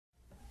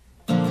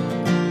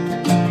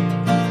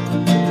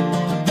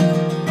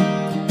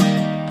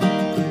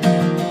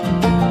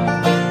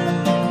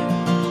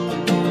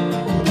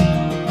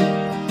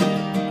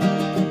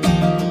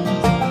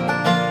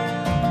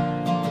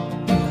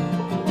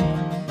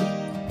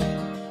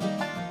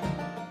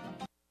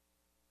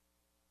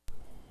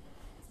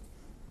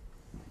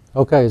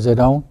Okay, is it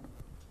on?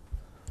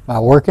 Am I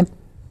working?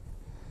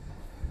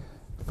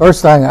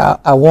 First thing,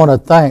 I want to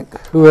thank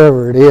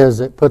whoever it is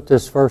that put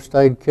this first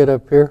aid kit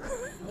up here.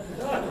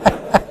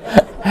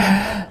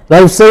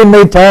 They've seen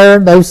me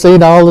turn. They've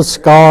seen all the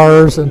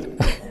scars. And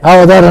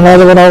oh, is that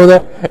another one over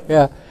there?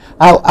 Yeah.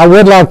 I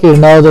would like you to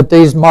know that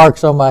these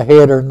marks on my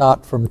head are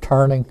not from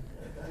turning.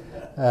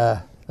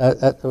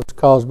 That was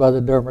caused by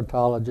the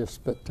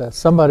dermatologist, but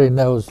somebody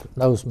knows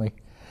me.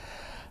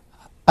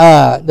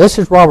 This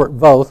is Robert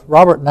Voth.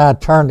 Robert and I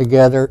turned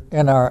together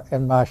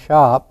in my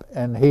shop,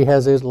 and he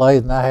has his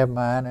lathe and I have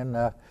mine,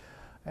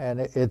 and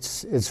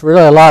it's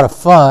really a lot of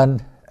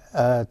fun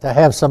to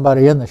have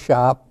somebody in the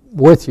shop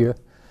with you,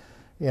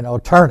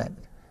 turning,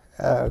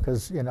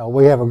 because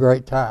we have a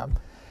great time,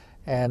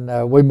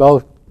 and we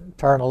both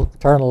turn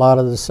a lot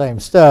of the same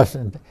stuff.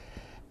 And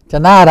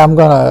tonight I'm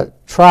going to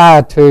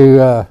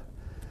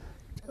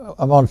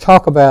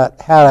talk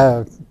about how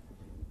to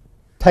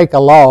take a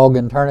log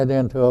and turn it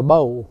into a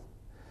bowl.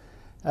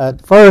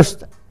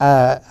 First,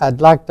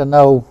 I'd like to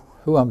know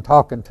who I'm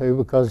talking to,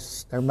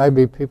 because there may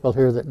be people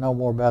here that know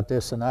more about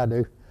this than I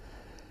do,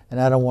 and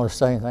I don't want to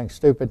say anything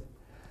stupid.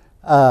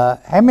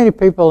 How many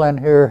people in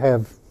here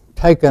have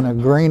taken a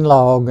green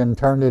log and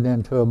turned it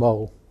into a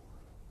bowl?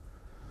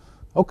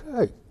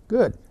 Okay,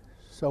 good.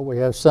 So we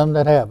have some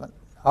that haven't.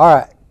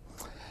 All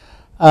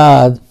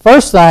right.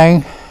 First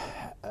thing,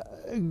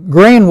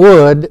 green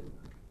wood.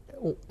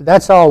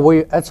 That's all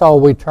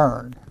we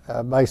turn.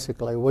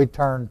 Basically, we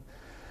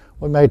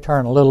may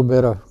turn a little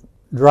bit of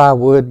dry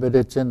wood, but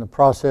it's in the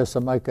process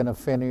of making a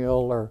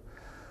finial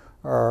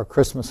or a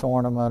Christmas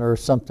ornament or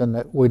something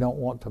that we don't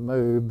want to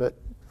move. But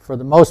for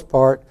the most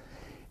part,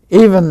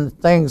 even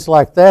things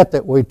like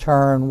that we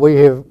turn,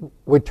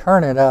 we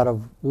turn it out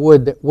of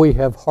wood that we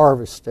have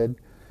harvested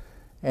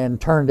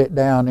and turned it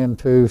down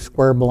into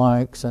square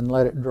blanks and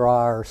let it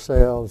dry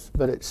ourselves,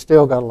 but it's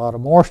still got a lot of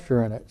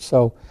moisture in it.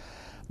 So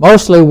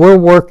mostly we're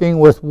working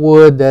with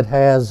wood that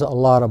has a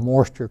lot of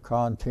moisture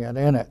content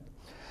in it.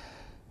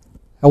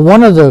 And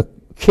one of the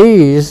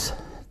keys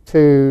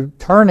to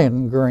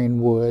turning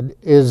green wood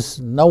is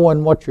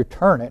knowing what you're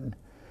turning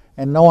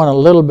and knowing a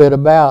little bit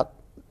about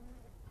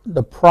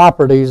the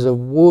properties of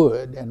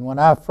wood. And when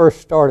I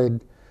first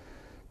started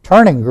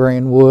turning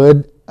green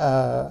wood,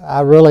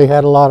 I really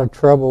had a lot of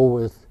trouble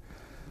with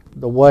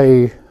the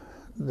way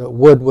the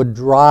wood would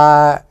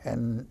dry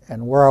and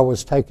where I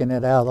was taking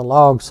it out of the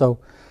log. So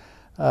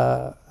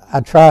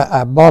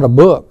I bought a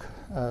book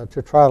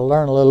to try to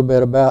learn a little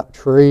bit about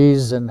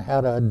trees and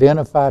how to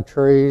identify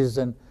trees,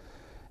 and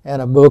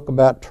a book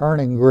about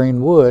turning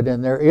green wood.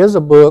 And there is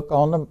a book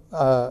on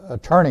a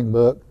turning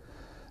book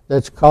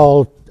that's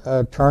called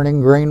Turning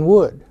Green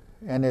Wood,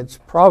 and it's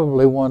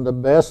probably one of the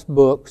best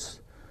books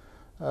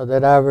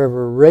that I've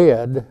ever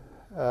read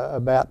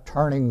about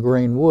turning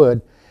green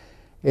wood.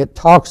 It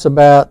talks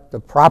about the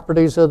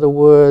properties of the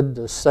wood,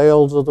 the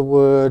sales of the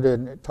wood,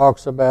 and it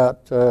talks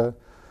about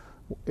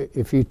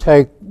if you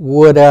take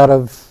wood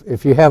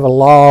if you have a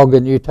log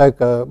and you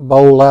take a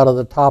bowl out of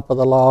the top of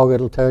the log,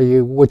 it'll tell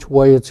you which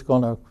way it's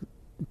going to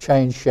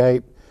change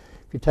shape.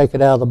 If you take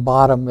it out of the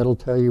bottom, it'll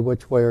tell you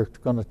which way it's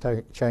going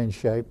to change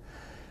shape.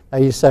 Now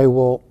you say,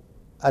 well,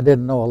 I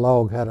didn't know a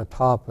log had a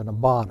top and a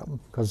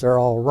bottom because they're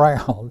all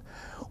round.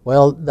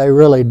 Well, they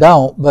really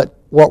don't, but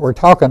what we're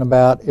talking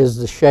about is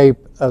the shape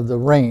of the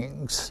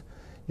rings.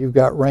 You've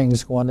got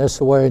rings going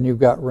this way and you've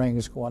got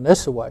rings going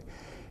this way.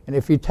 And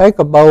if you take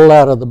a bowl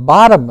out of the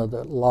bottom of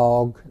the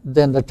log,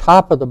 then the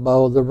top of the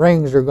bowl, the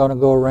rings are going to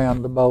go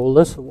around the bowl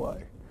this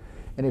way.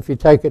 And if you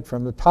take it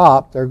from the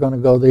top, they're going to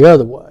go the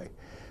other way.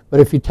 But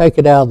if you take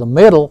it out of the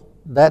middle,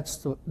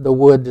 that's the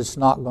wood that's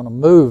not going to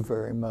move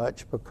very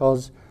much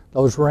because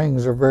those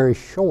rings are very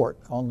short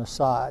on the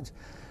sides.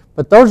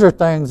 But those are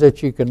things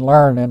that you can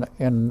learn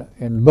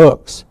in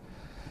books.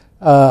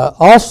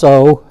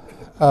 Also,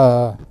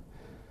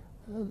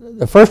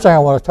 the first thing I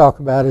want to talk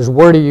about is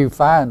where do you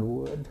find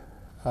wood?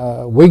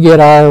 We get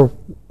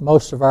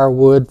most of our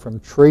wood from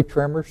tree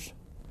trimmers.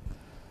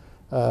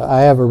 I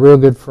have a real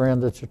good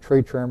friend that's a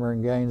tree trimmer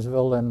in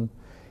Gainesville, and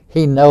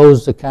he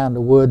knows the kind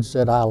of woods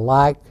that I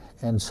like.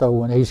 And so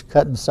when he's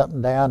cutting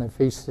something down, if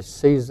he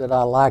sees that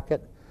I like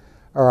it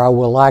or I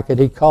will like it,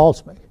 he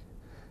calls me.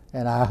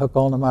 And I hook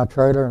onto my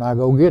trailer and I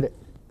go get it.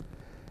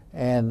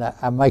 And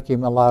I make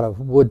him a lot of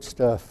wood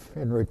stuff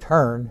in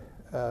return,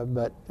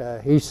 but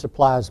he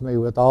supplies me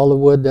with all the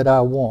wood that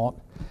I want.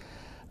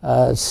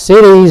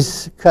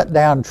 Cities cut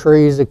down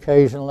trees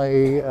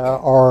occasionally,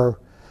 or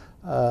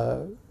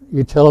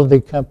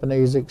utility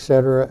companies,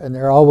 etc., and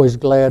they're always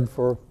glad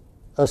for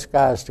us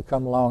guys to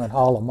come along and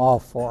haul them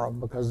off for them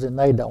because then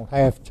they don't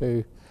have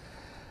to.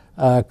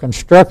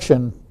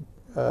 Construction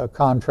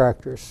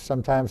contractors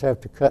sometimes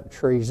have to cut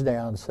trees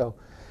down. So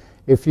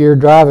if you're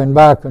driving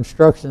by a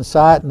construction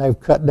site and they've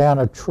cut down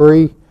a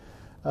tree,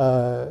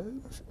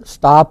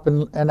 stop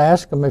and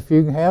ask them if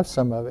you can have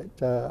some of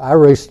it. I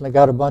recently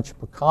got a bunch of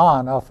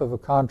pecan off of a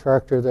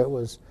contractor that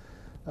was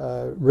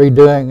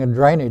redoing a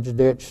drainage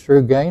ditch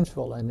through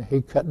Gainesville, and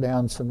he cut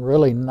down some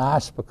really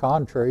nice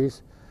pecan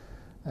trees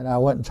And I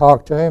went and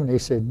talked to him, and he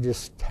said,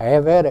 just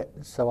have at it.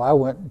 So I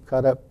went and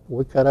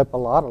we cut up a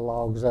lot of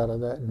logs out of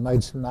that and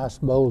made some nice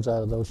bowls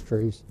out of those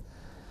trees.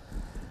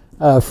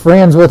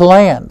 Friends with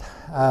land.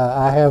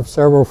 I have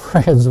several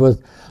friends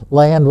with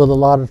land with a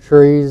lot of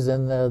trees,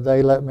 and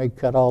they let me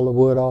cut all the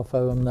wood off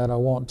of them that I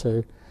want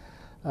to.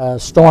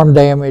 Storm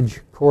damage,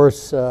 of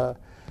course,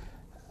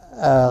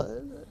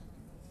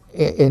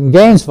 in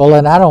Gainesville,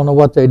 and I don't know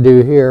what they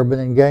do here, but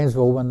in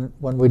Gainesville,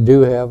 when we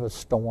do have a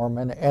storm,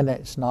 and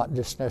it's not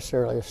just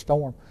necessarily a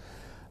storm,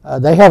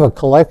 they have a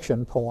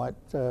collection point.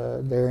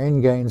 They're in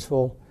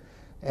Gainesville,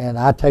 and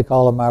I take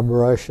all of my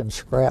brush and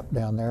scrap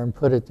down there and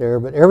put it there.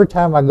 But every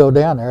time I go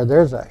down there,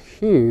 there's a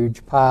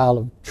huge pile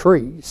of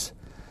trees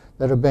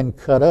that have been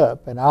cut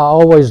up, and I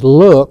always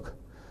look,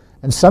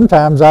 and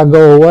sometimes I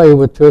go away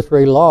with 2 or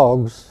 3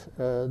 logs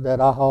that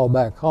I haul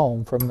back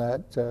home from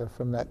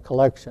that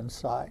collection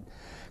site.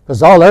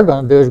 Because all they're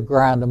going to do is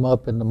grind them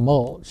up in the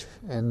mulch,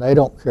 and they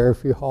don't care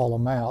if you haul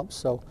them out.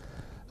 So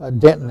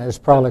Denton is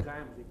probably.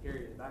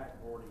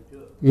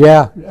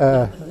 Yeah,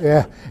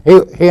 yeah.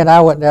 He and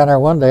I went down there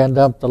one day and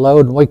dumped the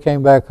load, and we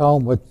came back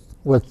home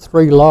with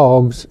 3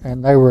 logs,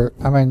 and they were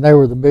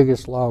the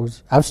biggest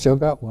logs. I've still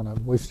got one of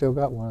them. We've still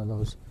got one of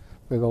those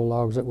big old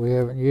logs that we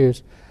haven't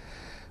used.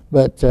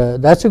 But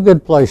that's a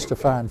good place to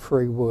find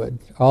free wood.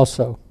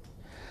 Also,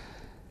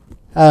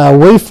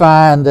 we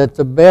find that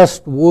the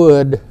best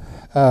wood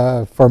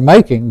for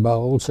making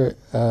bowls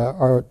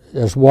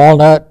is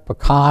walnut,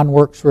 pecan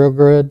works real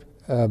good,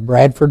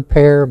 Bradford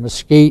pear,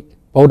 mesquite,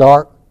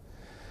 bodark,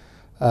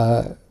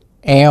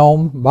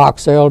 elm,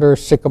 box elder,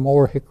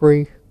 sycamore,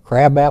 hickory,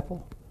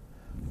 crabapple,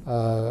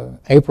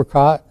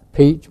 apricot,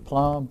 peach,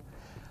 plum.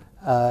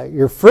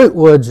 Your fruit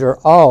woods are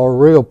all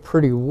real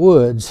pretty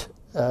woods.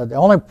 The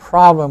only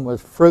problem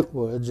with fruit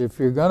woods, if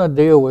you're going to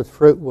deal with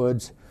fruit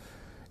woods,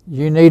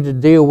 you need to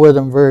deal with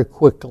them very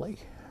quickly.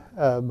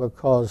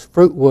 Because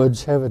fruit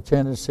woods have a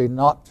tendency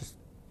not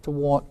to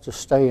want to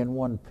stay in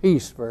one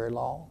piece very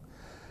long.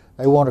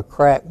 They want to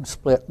crack and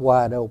split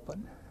wide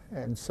open.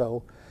 And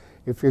so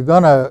if you're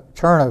going to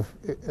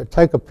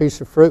take a piece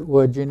of fruit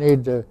wood, you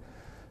need to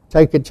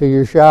take it to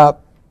your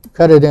shop,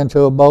 cut it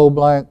into a bowl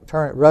blank,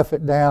 rough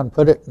it down,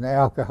 put it in the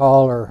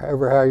alcohol or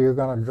how you're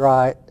going to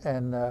dry it,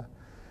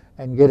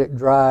 and get it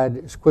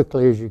dried as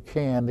quickly as you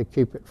can to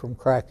keep it from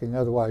cracking.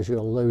 Otherwise,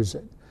 you'll lose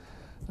it.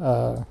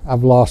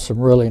 I've lost some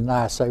really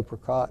nice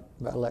apricot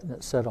by letting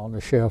it sit on the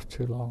shelf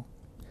too long.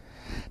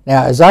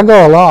 Now, as I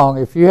go along,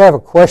 if you have a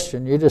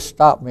question, you just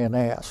stop me and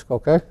ask,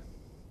 okay?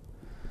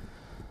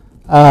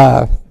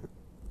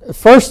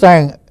 First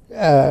thing,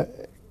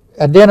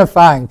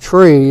 identifying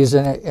trees,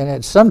 and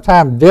it's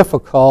sometimes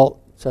difficult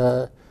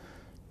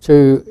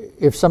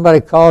if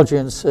somebody calls you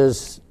and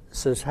says,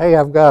 hey,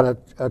 I've got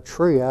a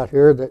tree out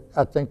here that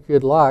I think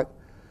you'd like.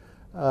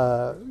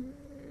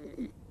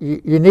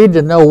 You need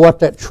to know what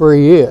that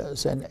tree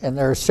is, and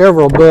there are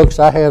several books.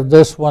 I have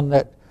this one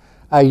that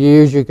I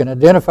use. You can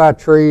identify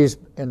trees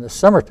in the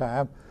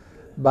summertime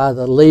by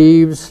the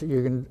leaves.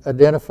 You can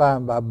identify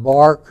them by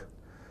bark.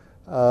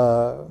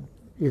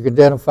 You can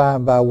identify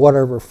them by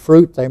whatever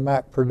fruit they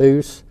might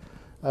produce.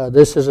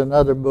 This is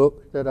another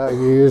book that I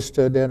use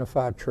to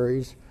identify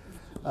trees.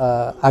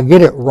 I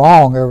get it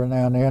wrong every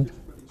now and then.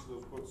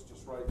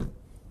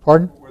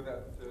 Pardon?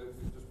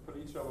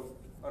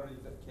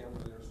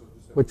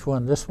 Which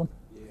one? This one?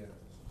 Yeah.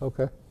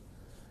 Okay.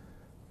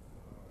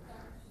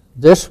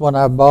 This one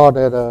I bought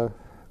at a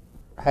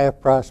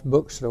half-price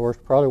bookstore. It's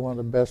probably one of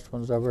the best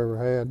ones I've ever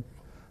had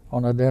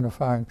on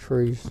identifying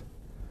trees.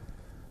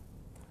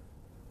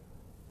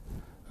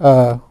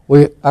 I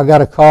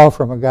got a call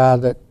from a guy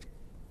that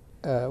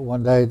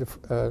one day,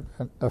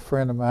 a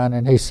friend of mine,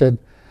 and he said,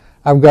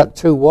 I've got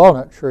 2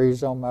 walnut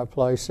trees on my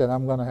place that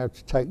I'm going to have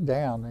to take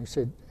down. And he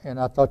said, and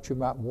I thought you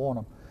might want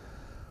them.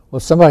 Well,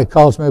 somebody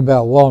calls me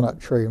about a walnut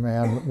tree,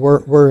 man.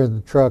 We're in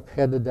the truck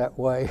headed that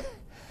way.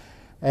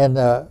 And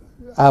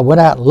I went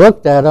out and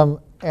looked at them,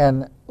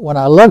 and when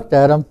I looked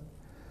at them,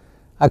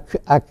 I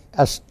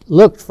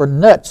looked for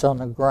nuts on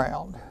the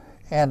ground.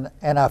 And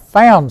I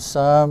found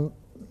some,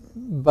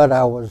 but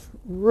I wasn't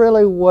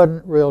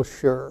real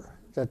sure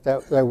that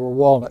they were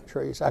walnut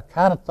trees. I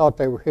kind of thought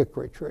they were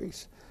hickory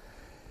trees.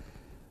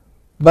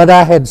 But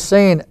I had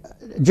seen,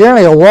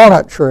 generally a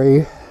walnut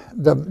tree,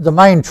 the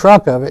main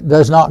trunk of it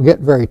does not get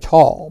very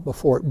tall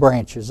before it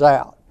branches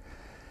out.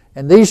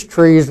 And these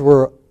trees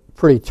were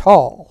pretty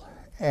tall,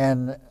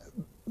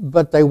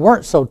 but they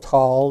weren't so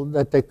tall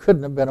that they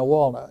couldn't have been a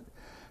walnut.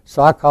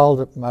 So I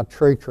called up my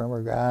tree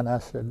trimmer guy, and I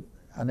said,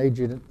 I need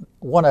you to,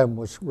 one of them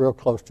was real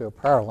close to a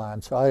power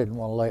line, so I didn't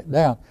want to lay it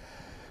down.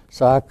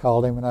 So I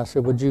called him and I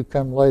said, would you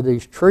come lay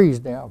these trees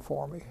down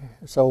for me?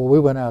 So we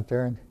went out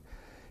there, and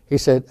he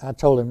said, I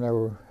told him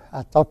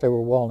I thought they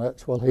were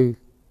walnuts. Well, he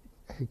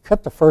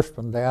cut the first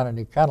one down, and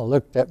he kind of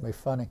looked at me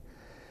funny.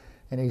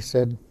 And he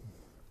said,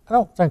 I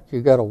don't think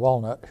you got a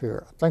walnut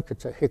here. I think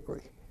it's a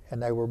hickory.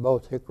 And they were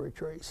both hickory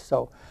trees.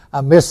 So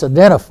I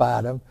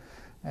misidentified them.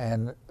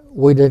 And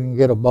we didn't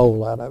get a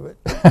bowl out of it.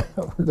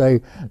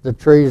 The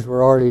trees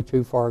were already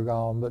too far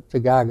gone, but the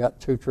guy got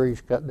 2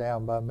 trees cut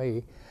down by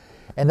me.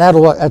 And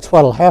that's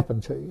what'll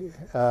happen to you.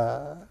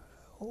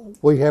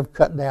 We have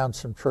cut down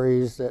some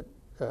trees that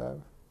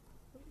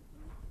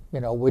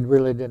we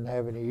really didn't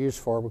have any use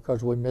for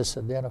because we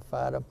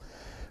misidentified them.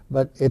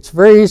 But it's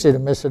very easy to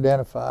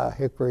misidentify a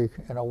hickory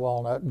and a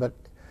walnut. But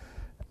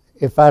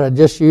if I'd have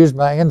just used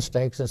my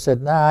instincts and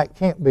said, nah, it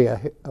can't be a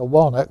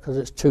walnut because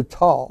it's too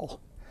tall,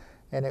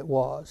 and it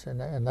was,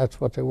 and that's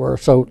what they were.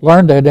 So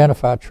learn to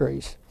identify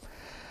trees.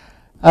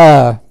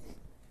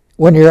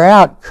 When you're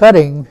out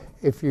cutting,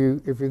 if you're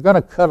going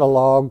to cut a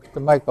log to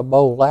make a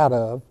bowl out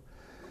of,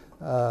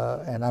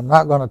 and I'm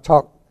not going to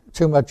talk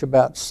too much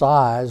about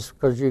size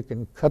because you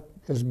can cut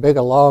as big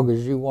a log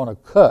as you want to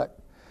cut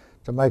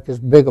to make as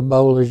big a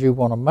bowl as you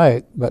want to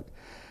make. But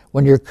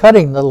when you're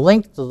cutting the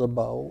length of the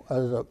bowl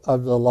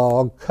of the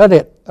log, cut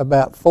it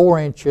about 4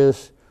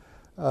 inches,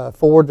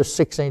 4 to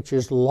 6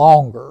 inches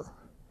longer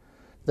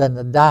than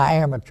the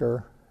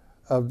diameter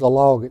of the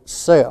log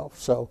itself.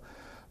 So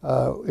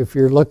if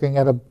you're looking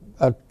at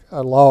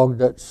a log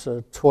that's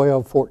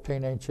 12,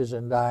 14 inches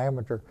in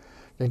diameter,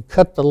 then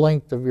cut the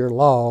length of your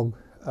log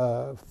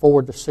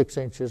 4 to 6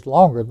 inches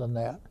longer than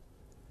that.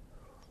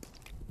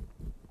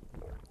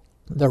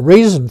 The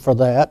reason for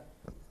that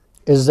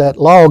is that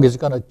log is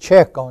going to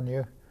check on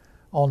you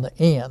on the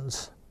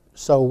ends.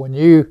 So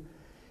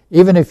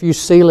even if you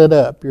seal it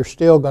up, you're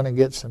still going to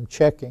get some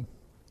checking.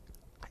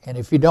 And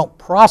if you don't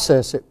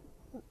process it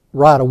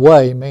right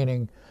away,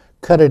 meaning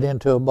cut it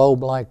into a bowl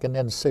blank and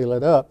then seal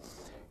it up,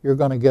 you're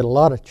going to get a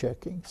lot of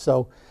checking.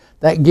 So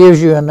that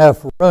gives you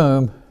enough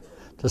room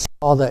to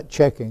saw that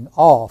checking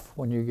off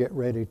when you get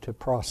ready to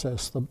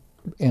process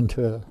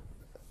into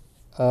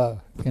a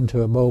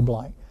bowl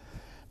blank.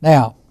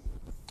 Now,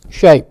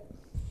 shape.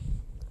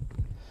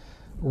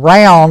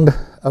 Round,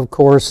 of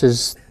course,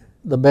 is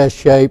the best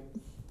shape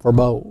for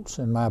bowls,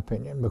 in my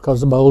opinion,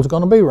 because the bowl's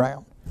going to be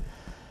round.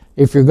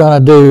 If you're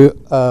going to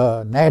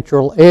do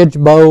natural edge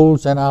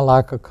bowls, then I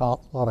like a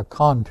lot of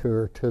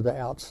contour to the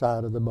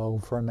outside of the bowl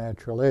for a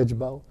natural edge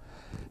bowl.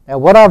 Now,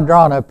 what I've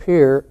drawn up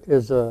here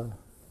is a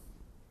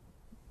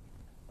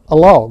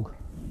log,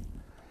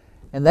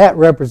 and that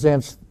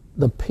represents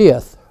the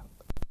pith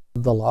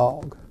of the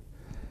log.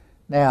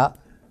 Now,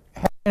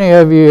 how many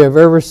of you have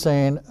ever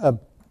seen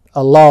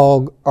a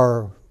log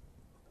or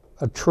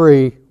a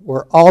tree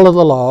where all of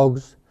the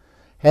logs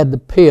had the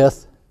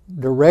pith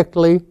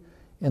directly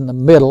in the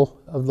middle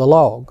of the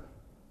log?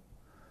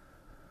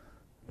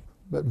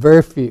 But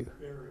very few.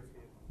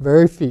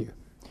 Very few.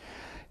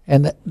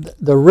 And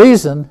the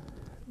reason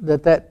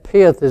that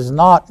pith is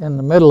not in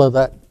the middle of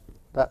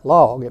that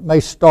log, it may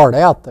start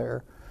out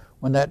there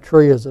when that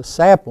tree is a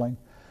sapling,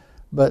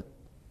 but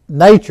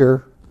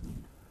nature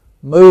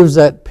moves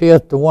that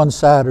pith to one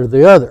side or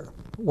the other.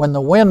 When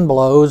the wind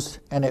blows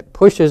and it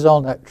pushes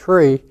on that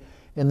tree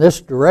in this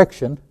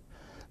direction,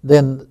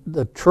 then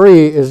the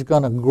tree is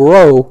going to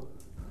grow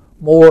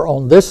more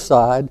on this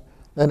side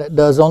than it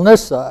does on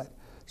this side.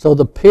 So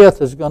the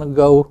pith is going to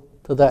go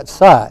to that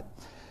side.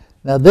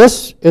 Now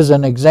this is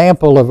an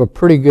example of a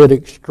pretty good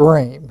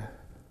extreme.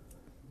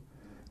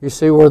 You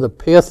see where the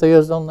pith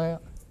is on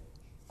that?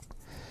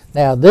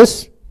 Now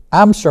this,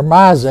 I'm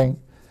surmising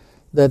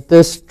that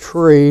this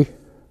tree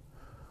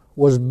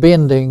was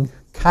bending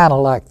kind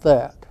of like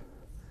that,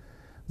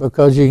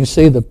 because you can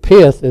see the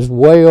pith is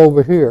way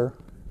over here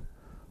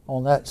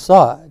on that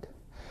side.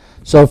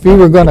 So if you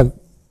were going to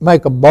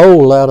make a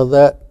bowl out of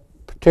that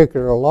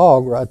particular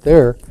log right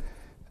there,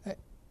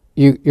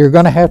 you're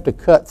going to have to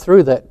cut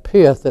through that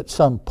pith at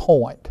some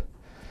point.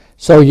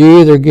 So you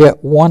either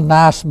get one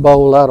nice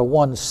bowl out of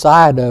one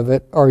side of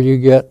it, or you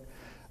get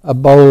a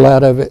bowl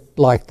out of it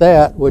like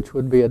that, which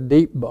would be a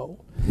deep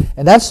bowl.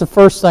 And that's the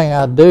first thing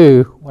I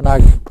do when I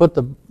put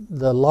the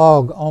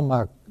log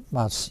on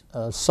my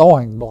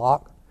sewing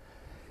block,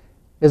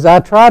 is I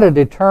try to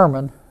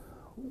determine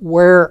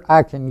where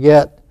I can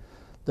get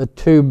the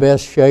 2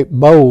 best shaped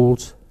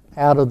bowls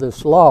out of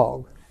this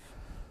log.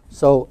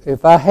 So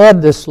if I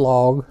had this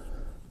log,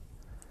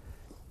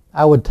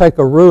 I would take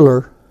a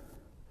ruler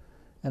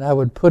and I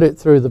would put it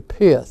through the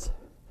pith,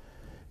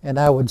 and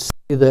I would see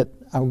that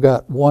I've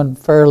got one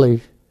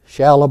fairly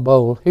shallow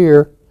bowl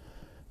here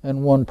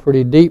and one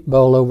pretty deep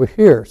bowl over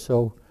here.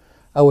 So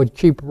I would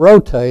keep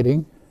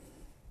rotating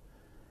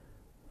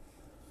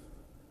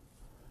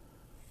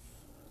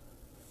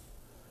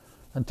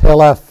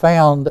until I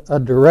found a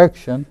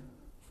direction,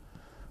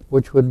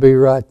 which would be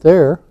right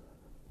there,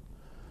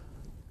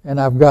 and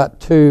I've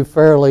got 2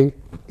 fairly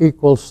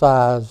equal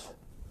size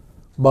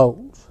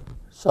bowls.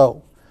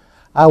 So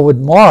I would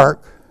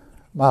mark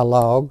my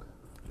log.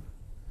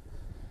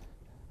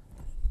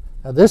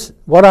 Now this,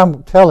 what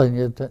I'm telling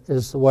you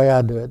is the way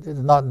I do it.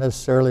 It's not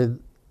necessarily,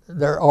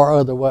 there are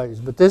other ways,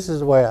 but this is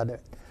the way I do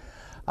it.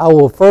 I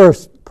will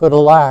first put a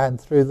line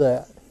through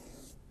that.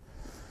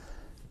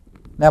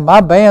 Now my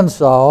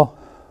bandsaw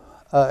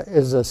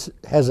has a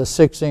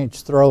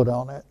 6-inch throat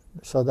on it,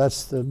 so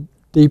that's the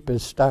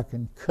deepest I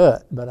can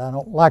cut, but I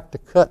don't like to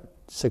cut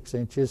 6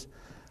 inches.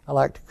 I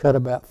like to cut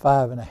about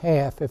 5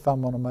 1/2 if I'm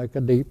going to make a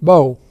deep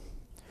bow.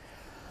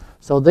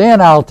 So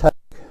then I'll take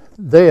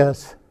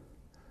this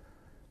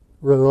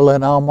rule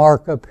and I'll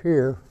mark up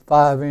here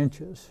 5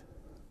 inches.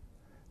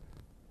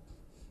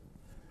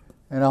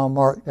 And I'll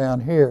mark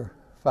down here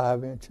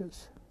 5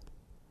 inches.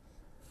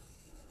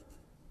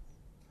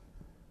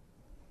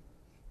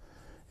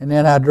 And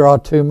then I draw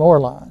 2 more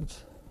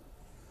lines.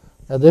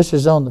 Now this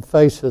is on the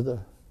face of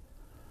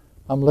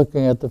I'm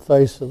looking at the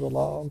face of the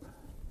log.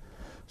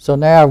 So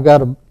now I've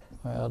got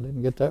well, I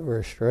didn't get that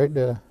very straight,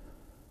 did I?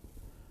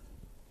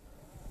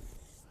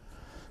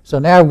 So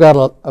now I've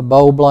got a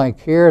bow blank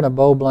here and a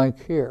bow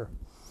blank here.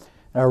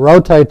 And I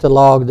rotate the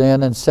log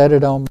then and set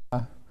it on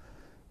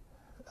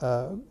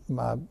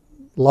my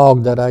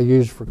log that I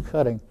use for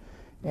cutting.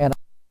 And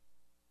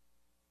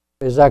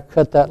as I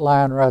cut that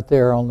line right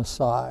there on the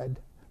side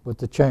with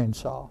the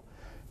chainsaw.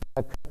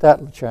 I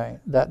cut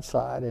that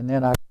side, and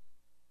then I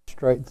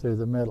straight through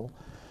the middle.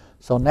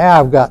 So now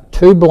I've got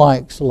 2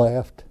 blanks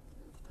left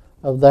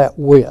of that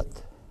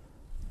width.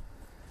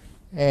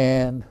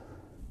 And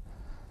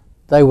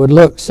they would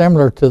look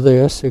similar to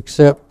this,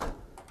 except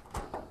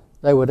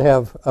they would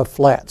have a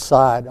flat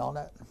side on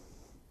it.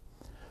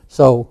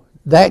 So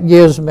that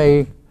gives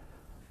me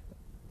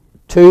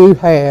 2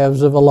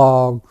 halves of a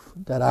log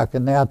that I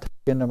can now take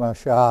into my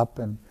shop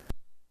and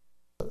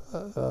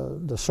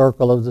the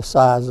circle of the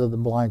size of the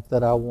blank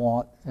that I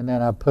want, and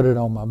then I put it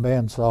on my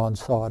bandsaw and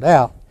saw it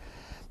out.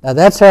 Now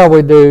that's how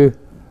we do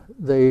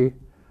the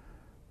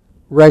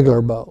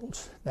regular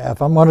bows. Now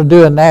if I'm going to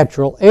do a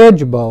natural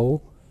edge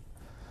bow,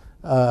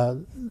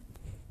 you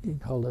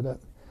can hold it up.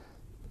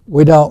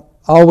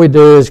 All we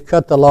do is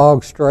cut the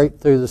log straight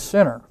through the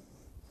center.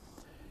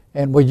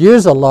 And we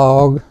use a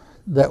log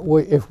that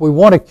if we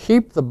want to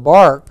keep the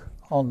bark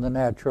on the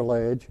natural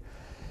edge,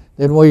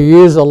 then we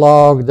use a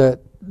log that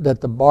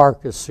the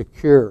bark is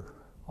secure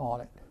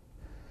on it.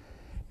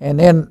 And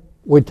then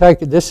we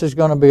take it, this is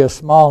going to be a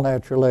small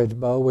natural edge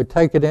bow, we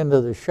take it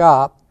into the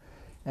shop,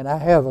 and I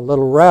have a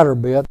little router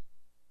bit,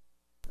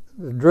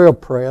 the drill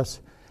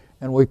press,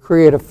 and we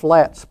create a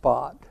flat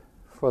spot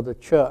for the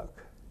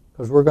chuck,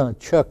 because we're going to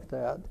chuck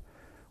that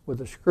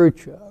with a screw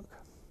chuck.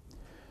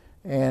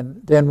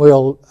 And then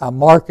I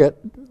mark it,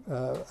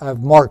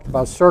 I've marked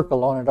my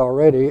circle on it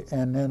already,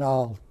 and then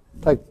I'll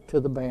take it to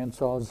the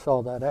bandsaw and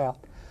saw that out.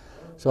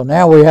 So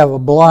now we have a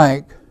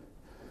blank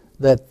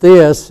that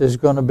this is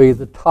going to be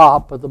the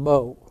top of the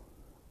bow,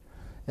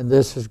 and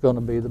this is going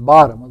to be the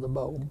bottom of the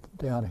bow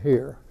down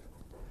here.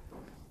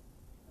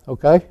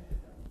 Okay?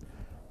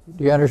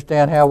 Do you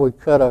understand how we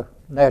cut a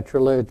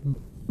natural edge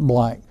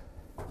blank?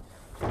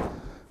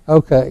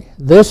 Okay,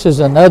 this is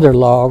another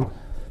log,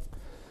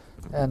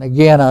 and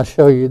again I'll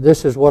show you,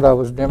 this is what I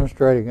was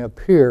demonstrating up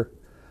here.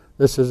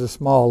 This is a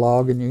small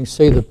log, and you can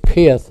see the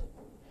pith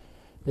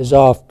is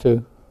off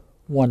to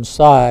one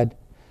side.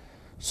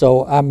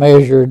 So I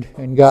measured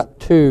and got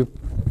 2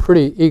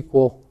 pretty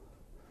equal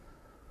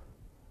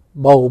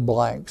bow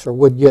blanks, or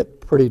would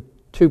get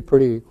 2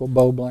 pretty equal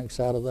bow blanks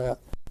out of that.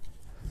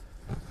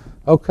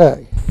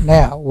 Okay,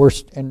 now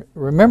and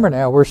remember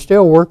now we're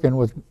still working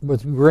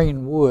with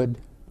green wood.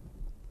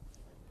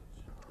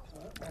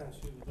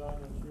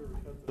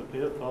 The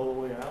pith all the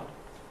way out.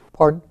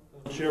 Pardon?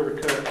 Did you ever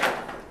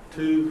cut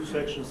 2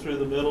 sections through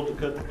the middle to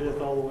cut the pith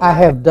all the way out? I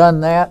have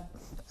done that.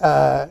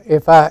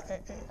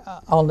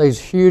 On these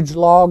huge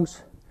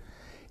logs,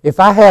 if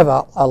I have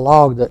a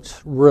log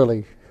that's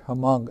really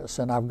humongous,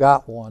 and I've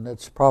got one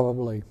that's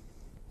probably,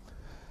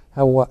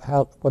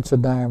 what's the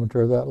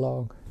diameter of that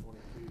log?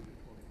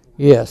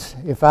 Yes,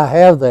 if I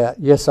have that,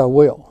 yes I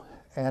will.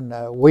 And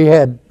we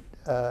had,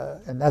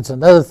 and that's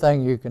another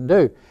thing you can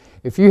do.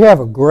 If you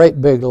have a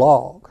great big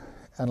log,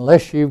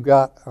 unless you've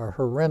got a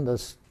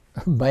horrendous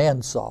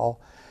bandsaw,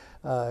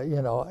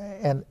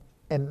 and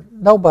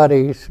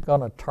nobody's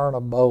going to turn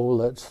a bow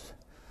that's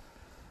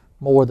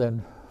more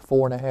than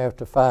 4 1/2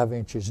 to 5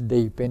 inches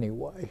deep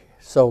anyway.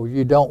 So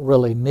you don't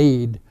really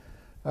need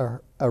a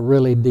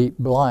really deep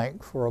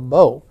blank for a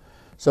bow.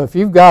 So if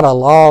you've got a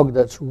log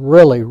that's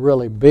really,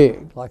 really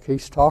big, like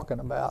he's talking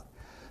about,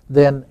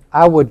 then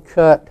I would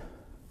cut,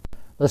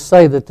 let's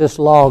say that this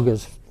log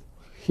is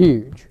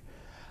huge.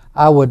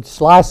 I would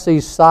slice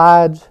these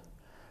sides.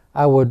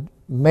 I would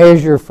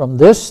measure from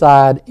this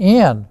side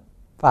in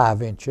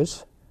 5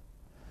 inches,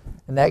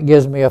 and that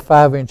gives me a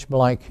 5-inch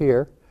blank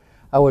here.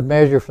 I would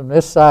measure from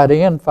this side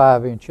in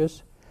 5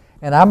 inches,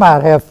 and I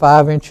might have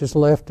 5 inches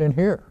left in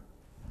here.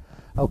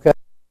 Okay,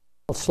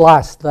 I'll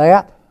slice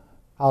that.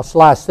 I'll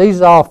slice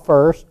these off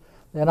first,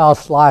 then I'll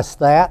slice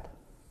that.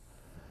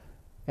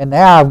 And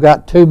now I've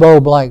got 2 bow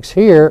blanks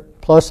here,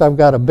 plus I've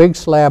got a big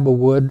slab of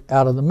wood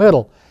out of the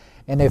middle.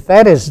 And if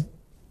that is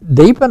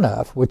deep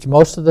enough, which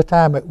most of the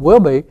time it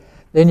will be,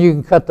 then you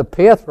can cut the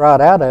pith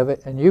right out of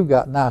it, and you've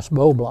got nice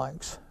bow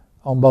blanks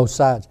on both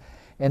sides.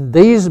 And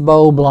these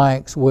bow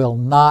blanks will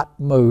not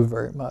move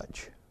very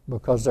much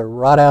because they're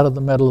right out of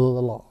the middle of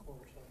the log.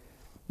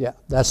 Yeah,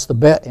 that's the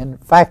best. In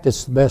fact,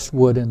 it's the best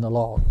wood in the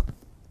log.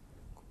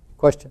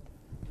 Question?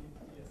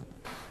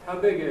 How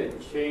big a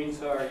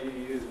chainsaw are you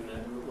using?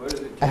 What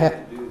does it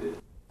take to do this?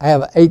 I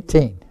have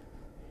 18.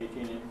 18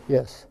 inch?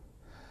 Yes.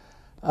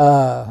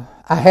 I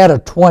had a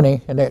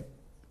 20 and it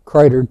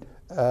cratered.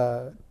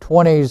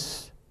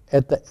 20s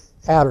at the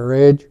outer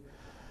edge.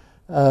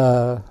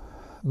 What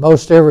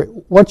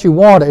you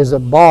want is a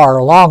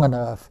bar long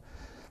enough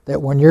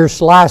that when you're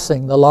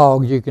slicing the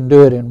log, you can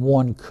do it in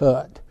one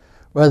cut,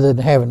 rather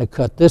than having to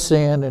cut this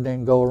end and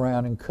then go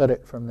around and cut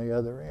it from the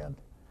other end.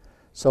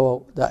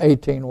 So the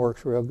 18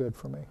 works real good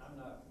for me. I'm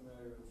not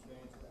familiar with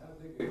chainsaw. How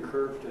big a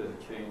curve does a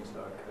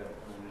chainsaw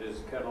cut? Does it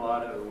just cut a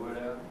lot of the wood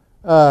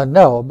out?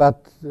 No,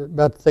 about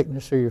the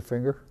thickness of your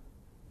finger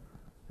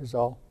is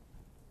all.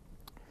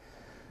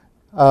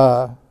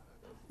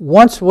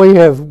 Once we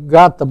have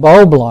got the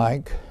bow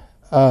blank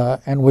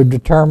and we've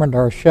determined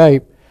our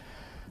shape,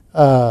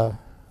 of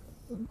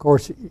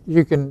course,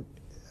 you can,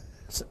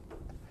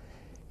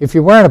 if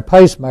you're wearing a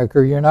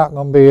pacemaker, you're not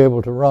going to be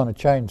able to run a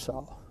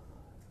chainsaw.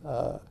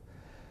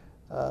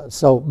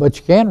 But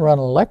you can run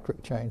an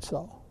electric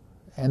chainsaw.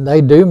 And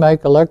they do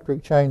make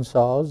electric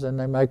chainsaws, and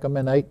they make them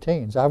in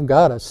 18s. I've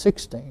got a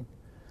 16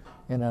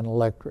 in an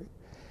electric.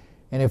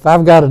 And if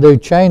I've got to do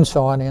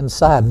chainsawing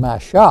inside my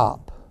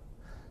shop,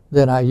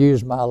 then I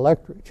use my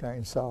electric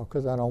chainsaw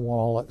because I don't want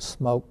all that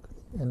smoke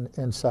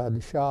inside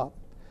the shop.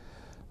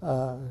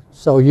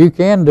 So you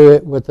can do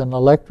it with an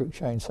electric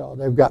chainsaw.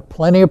 They've got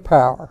plenty of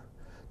power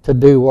to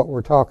do what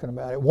we're talking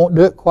about. It won't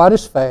do it quite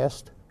as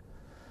fast,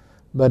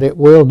 but it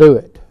will do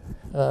it.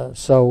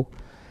 So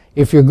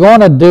if you're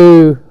going to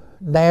do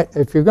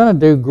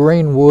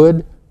green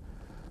wood,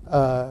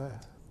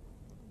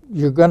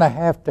 you're going to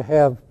have to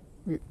have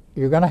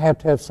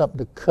something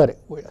to cut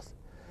it with.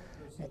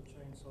 What does the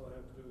chainsaw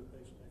have to do with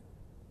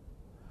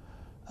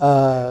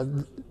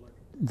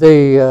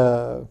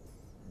pacemaker?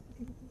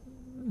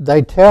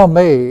 They tell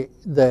me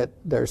that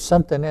there's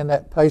something in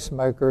that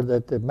pacemaker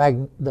that the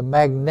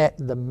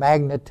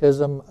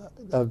magnetism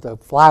of the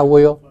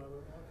flywheel,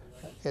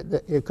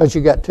 because you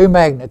got two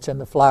magnets in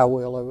the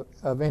flywheel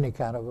of any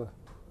kind of a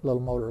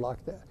little motor like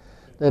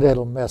that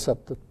it'll mess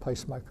up the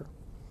pacemaker.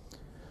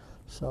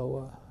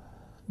 So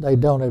they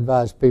don't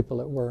advise people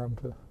that wear them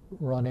to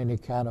run any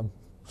kind of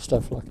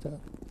stuff like that.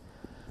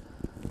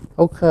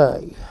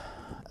 Okay.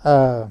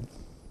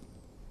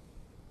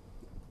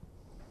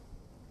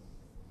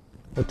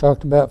 We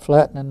talked about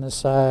flattening the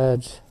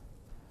sides.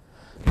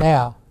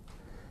 Now,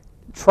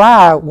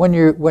 try, when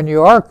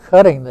you are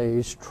cutting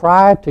these,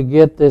 try to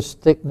get this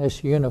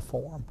thickness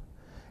uniform.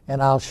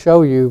 And I'll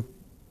show you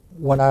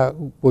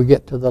when we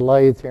get to the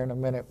lathe here in a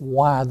minute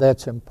why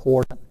that's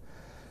important.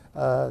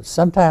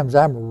 Sometimes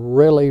I'm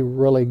really,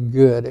 really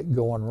good at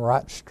going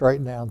right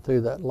straight down through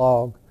that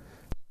log,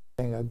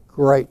 getting a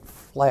great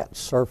flat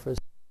surface,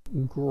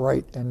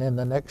 great, and then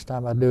the next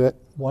time I do it,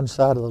 one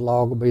side of the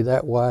log will be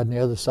that wide and the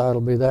other side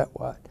will be that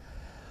wide.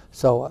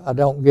 So I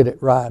don't get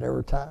it right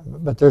every time,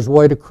 but there's a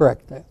way to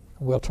correct that.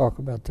 We'll talk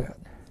about that.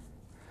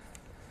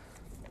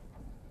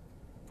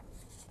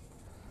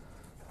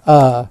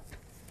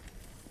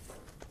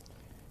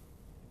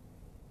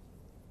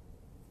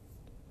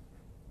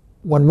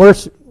 When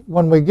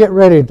we get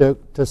ready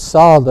to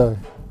saw the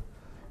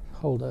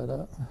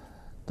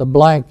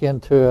blank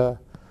into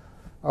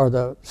or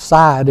the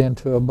side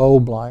into a bow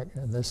blank,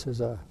 and this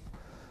is a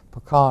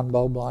pecan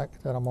bow blank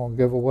that I'm going to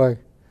give away,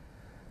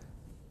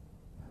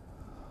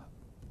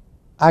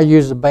 I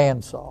use a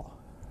bandsaw.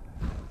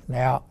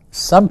 Now,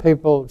 some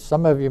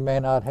of you may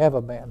not have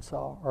a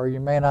bandsaw, or you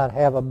may not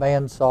have a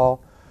bandsaw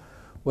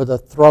with a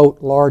throat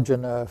large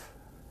enough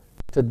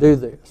to do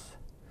this.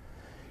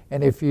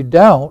 And if you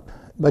don't,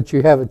 but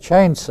you have a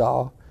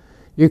chainsaw,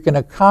 you can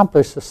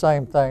accomplish the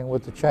same thing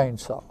with the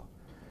chainsaw.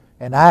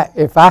 And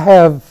if I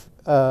have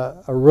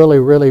a really,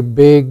 really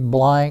big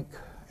blank,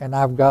 and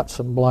I've got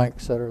some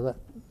blanks that are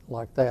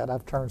like that.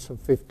 I've turned some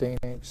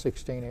 15-inch,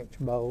 16-inch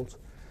bows.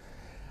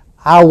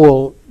 I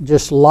will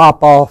just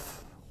lop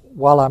off,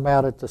 while I'm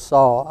out at the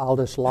saw, I'll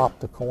just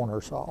lop the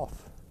corners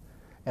off.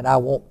 And I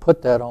won't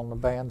put that on the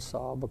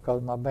bandsaw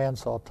because my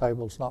bandsaw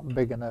table's not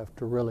big enough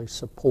to really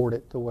support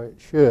it the way it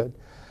should.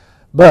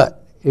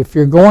 But if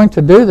you're going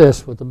to do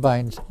this with the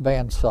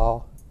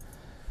bandsaw,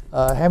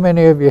 how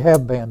many of you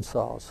have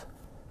bandsaws?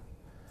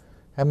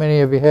 How many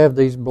of you have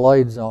these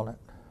blades on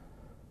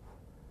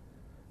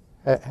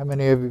it? How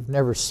many of you have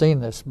never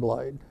seen this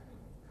blade?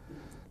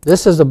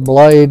 This is a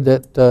blade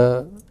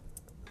that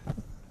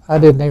I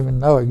didn't even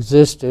know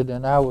existed,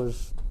 and I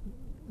was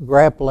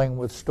grappling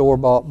with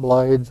store-bought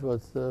blades,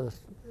 with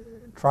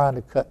trying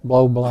to cut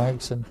blow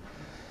blanks, and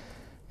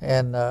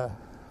I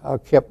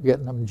kept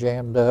getting them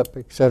jammed up,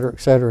 et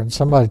cetera, and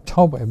somebody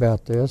told me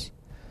about this,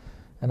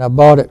 and I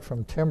bought it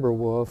from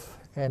Timberwolf,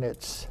 and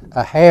it's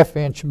a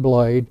 1/2-inch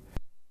blade,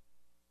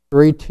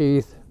 3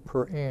 teeth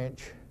per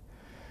inch,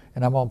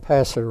 and I'm going to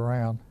pass it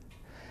around.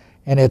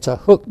 And it's a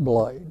hook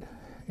blade,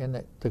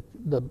 and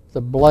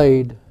the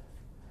blade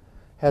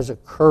has a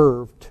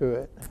curve to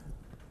it.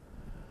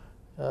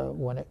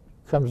 When it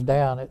comes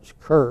down, it's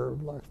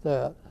curved like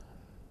that.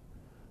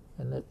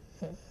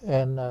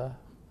 And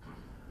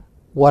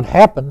what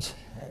happens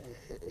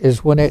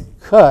is when it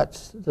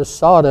cuts, the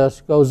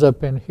sawdust goes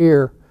up in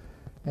here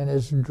and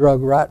is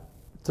drug right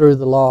through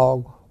the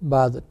log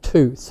by the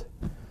tooth.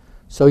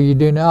 So you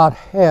do not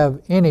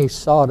have any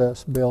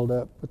sawdust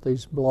buildup with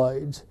these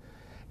blades.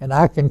 And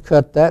I can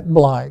cut that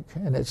blank,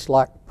 and it's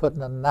like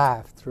putting a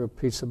knife through a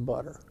piece of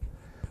butter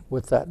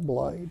with that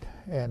blade.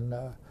 And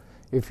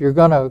if you're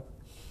going to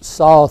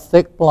saw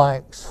thick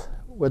blanks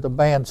with a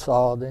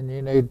bandsaw, then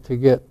you need to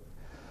get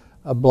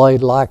a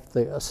blade like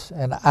this.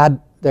 And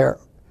there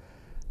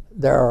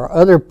are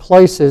other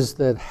places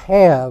that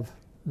have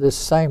this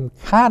same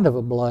kind of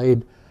a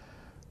blade,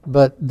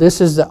 but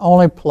this is the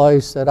only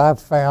place that I've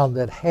found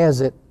that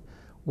has it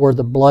where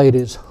the blade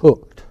is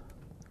hooked.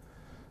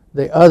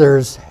 The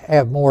others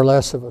have more or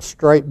less of a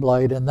straight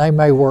blade, and they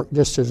may work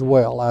just as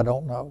well, I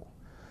don't know.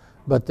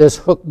 But this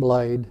hook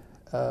blade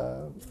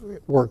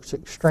works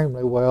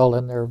extremely well,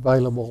 and they're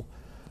available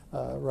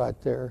right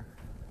there.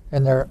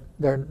 And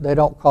they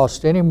don't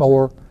cost any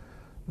more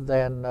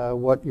than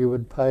what you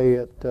would pay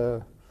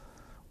at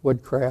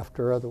Woodcraft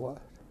or otherwise.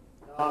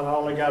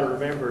 All they got to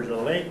remember is the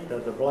length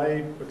of the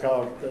blade,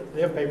 because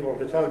them people, if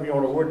they tell them you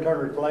want a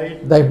woodturner's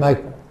blade, They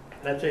make them.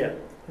 that's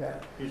it. Yeah.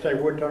 You say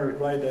woodturner's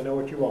blade, they know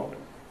what you want.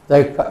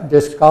 They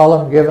just call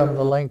them, give them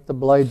the length of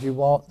blade you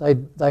want.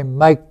 They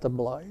make the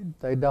blade.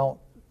 They don't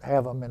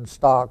have them in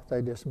stock.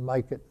 They just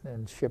make it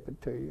and ship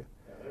it to you.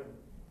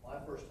 My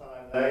first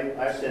time,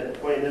 I said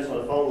 20 minutes on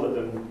the phone with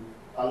them.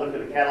 I looked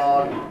at the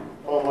catalog,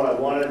 told them what I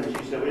wanted, and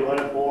she said, "What do you want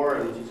it for?"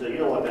 And she said, "You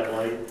don't want that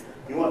blade.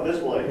 You want this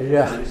blade."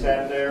 Yeah. And we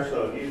sat there.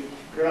 So if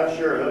you're not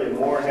sure, they'll be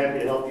more happy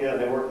to help you, and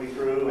they worked me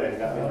through and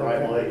got me the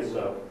right blade.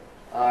 So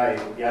I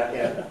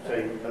can't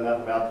say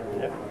enough about the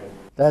rule.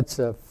 That's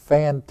a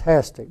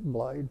fantastic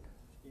blade.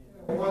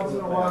 Once in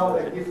a while,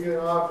 they give you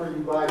an offer,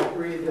 you buy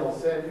 3, they'll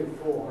send you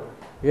 4.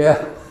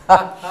 Yeah.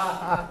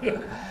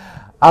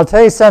 I'll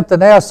tell you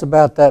something else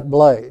about that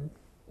blade.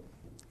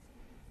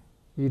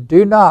 You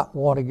do not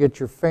want to get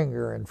your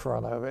finger in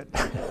front of it.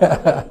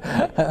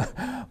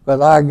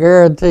 But I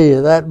guarantee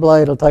you that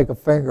blade will take a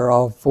finger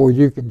off before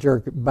you can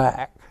jerk it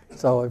back.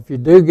 So if you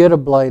do get a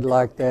blade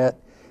like that,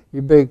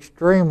 you be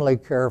extremely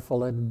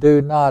careful and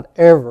do not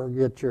ever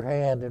get your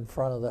hand in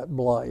front of that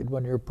blade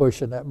when you're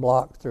pushing that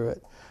block through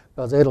it,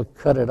 because it'll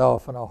cut it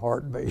off in a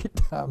heartbeat.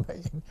 I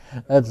mean,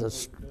 that's a...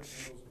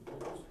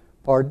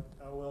 Pardon?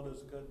 How well does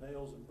it cut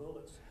nails and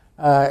bullets?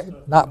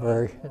 Not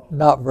very.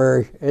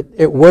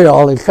 It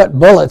will. It cut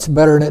bullets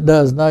better than it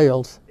does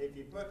nails. If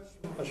you put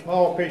a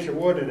small piece of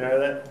wood in there,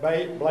 that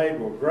blade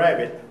will grab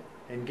it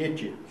and get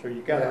you. So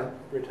you got to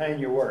retain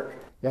your work.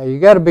 Yeah, you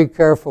got to be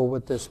careful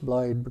with this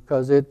blade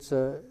because it's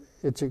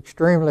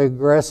extremely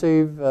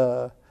aggressive.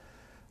 You're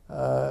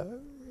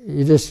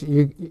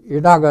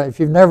not going. If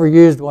you've never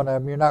used one of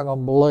them, you're not going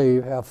to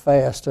believe how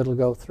fast it'll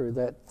go through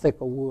that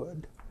thick of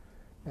wood.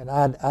 And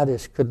I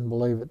just couldn't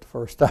believe it the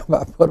first time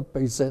I put a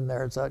piece in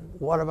there. It's like,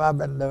 what have I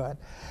been doing?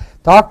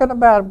 Talking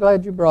about, I'm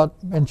glad you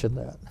mentioned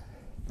that.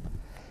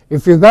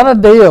 If you're going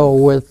to deal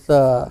with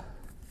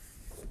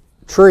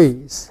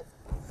trees,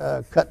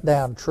 cut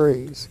down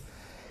trees,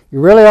 you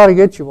really ought to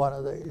get you one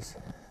of these.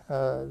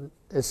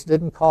 This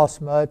didn't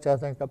cost much. I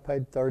think I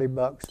paid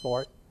 $30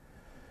 for it.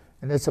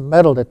 And it's a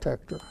metal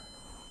detector.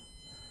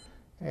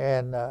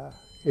 And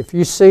if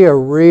you see a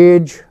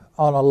ridge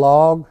on a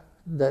log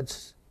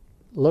that's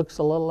looks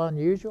a little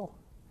unusual,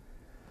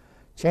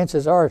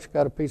 chances are it's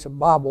got a piece of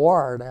barbed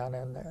wire down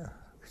in there.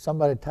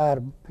 Somebody tied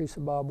a piece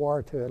of barbed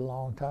wire to it a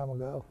long time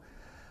ago.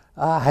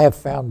 I have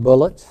found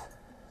bullets.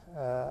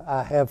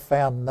 I have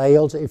found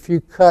nails. If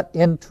you cut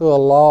into a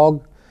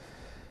log,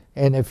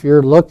 and if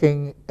you're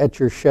looking at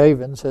your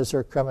shavings as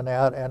they're coming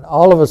out, and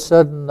all of a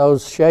sudden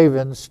those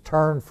shavings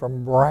turn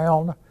from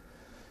brown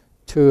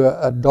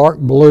to a dark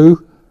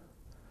blue,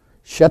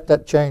 shut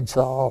that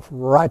chainsaw off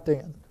right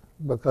then,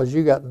 because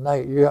you got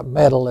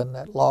metal in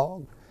that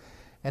log,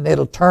 and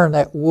it'll turn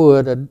that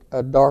wood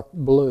a dark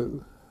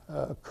blue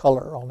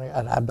color on it,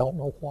 and I don't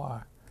know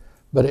why,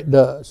 but it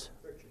does.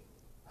 Friction.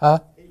 Huh?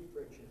 Heat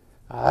friction.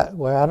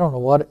 I don't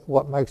know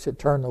what makes it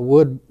turn the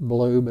wood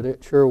blue, but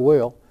it sure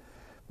will.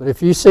 But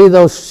if you see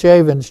those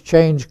shavings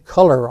change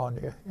color on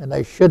you, and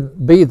they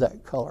shouldn't be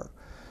that color,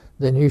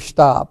 then you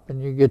stop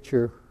and you get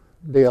your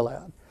deal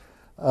out.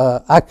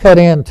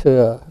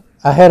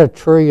 I had a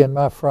tree in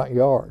my front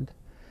yard,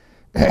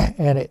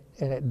 and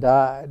it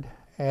died.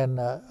 And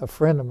a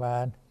friend of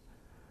mine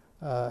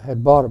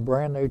had bought a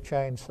brand new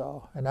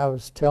chainsaw, and I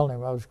was telling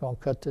him I was going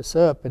to cut this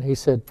up, and he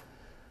said,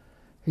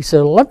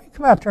 "Let me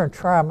come out there and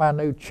try my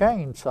new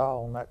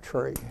chainsaw on that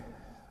tree."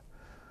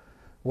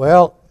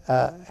 Well,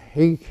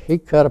 he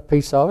cut a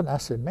piece of it, and I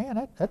said,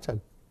 "Man, that's a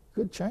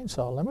good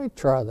chainsaw. Let me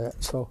try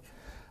that." So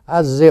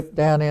I zipped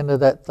down into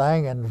that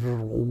thing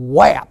and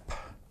whap.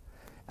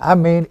 I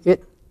mean,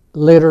 it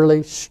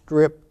literally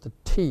stripped the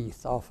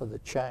teeth off of the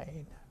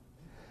chain.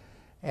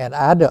 And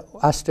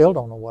I still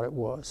don't know what it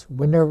was.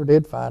 We never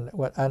did find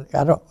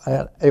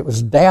it. It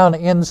was down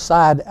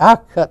inside. I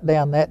cut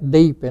down that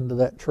deep into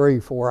that tree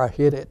before I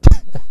hit it.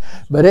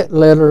 But it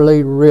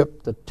literally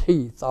ripped the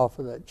teeth off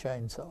of that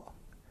chainsaw.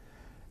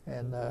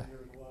 And A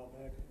while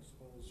back, I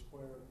suppose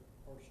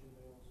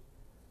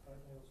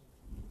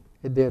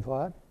It did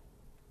what?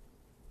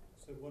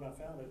 So when I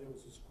found it, it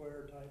was a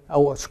square type.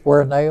 Oh, a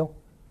square nail?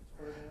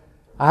 Square nail.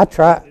 I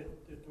tried.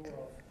 It tore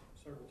off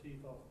several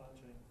teeth off my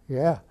chain.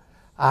 Yeah.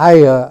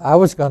 I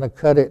was going to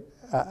cut it.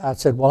 I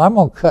said, well, I'm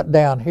going to cut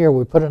down here.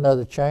 We put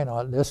another chain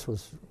on it. This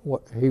was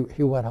what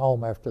he went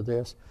home after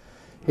this.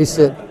 He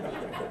said,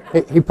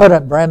 he put a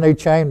brand new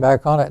chain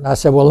back on it. And I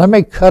said, well, let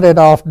me cut it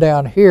off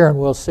down here and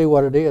we'll see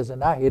what it is.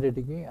 And I hit it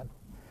again.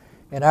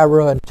 And I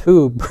ruined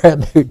 2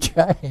 brand new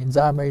chains.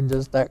 I mean,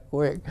 just that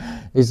quick.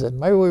 He said,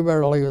 maybe we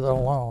better leave it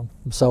alone.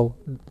 So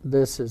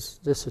this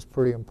is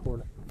pretty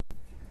important.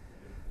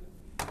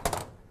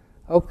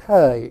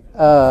 Okay.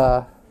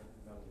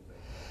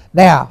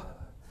 Now,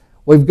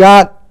 we've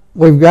got.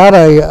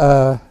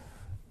 Oh,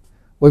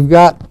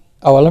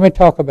 well, let me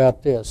talk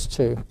about this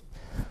too.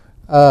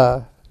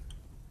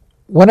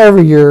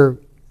 Whenever you're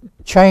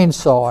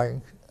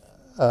chainsawing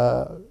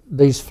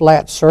these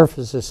flat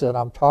surfaces that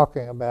I'm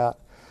talking about,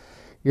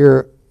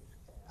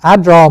 I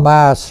draw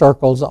my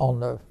circles on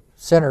the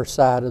center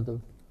side of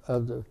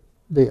the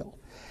deal,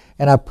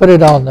 and I put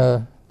it on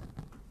the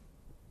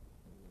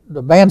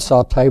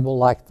bandsaw table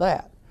like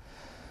that.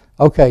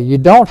 Okay, you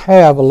don't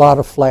have a lot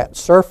of flat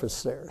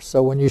surface there,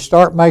 so when you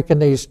start making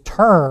these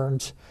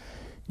turns,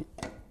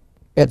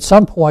 at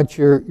some point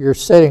you're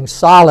sitting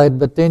solid,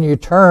 but then you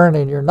turn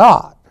and you're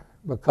not,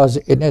 because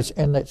it's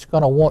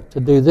going to want to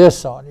do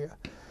this on you.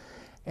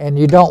 And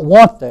you don't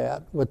want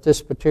that with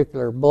this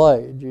particular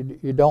blade.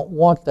 You don't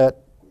want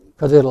that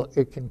because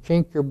it can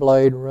kink your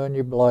blade, ruin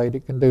your blade.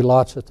 It can do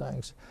lots of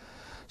things.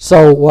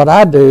 So what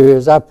I do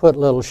is I put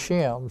little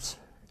shims,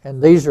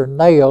 and these are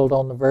nailed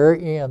on the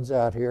very ends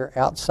out here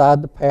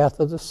outside the path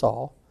of the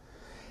saw.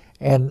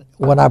 And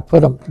when I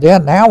put them,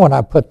 now when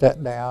I put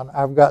that down,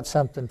 I've got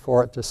something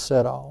for it to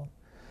sit on.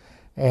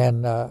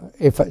 And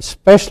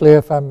especially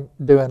if I'm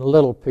doing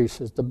little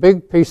pieces. The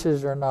big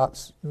pieces are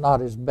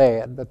not as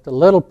bad, but the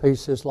little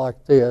pieces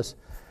like this,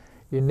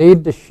 you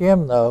need to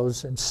shim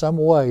those in some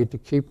way to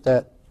keep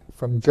that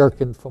from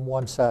jerking from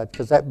one side,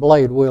 because that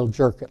blade will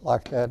jerk it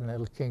like that and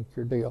it'll kink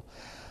your deal.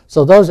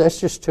 So that's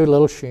just 2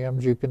 little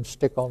shims you can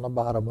stick on the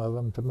bottom of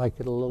them to make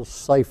it a little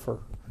safer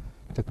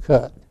to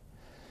cut.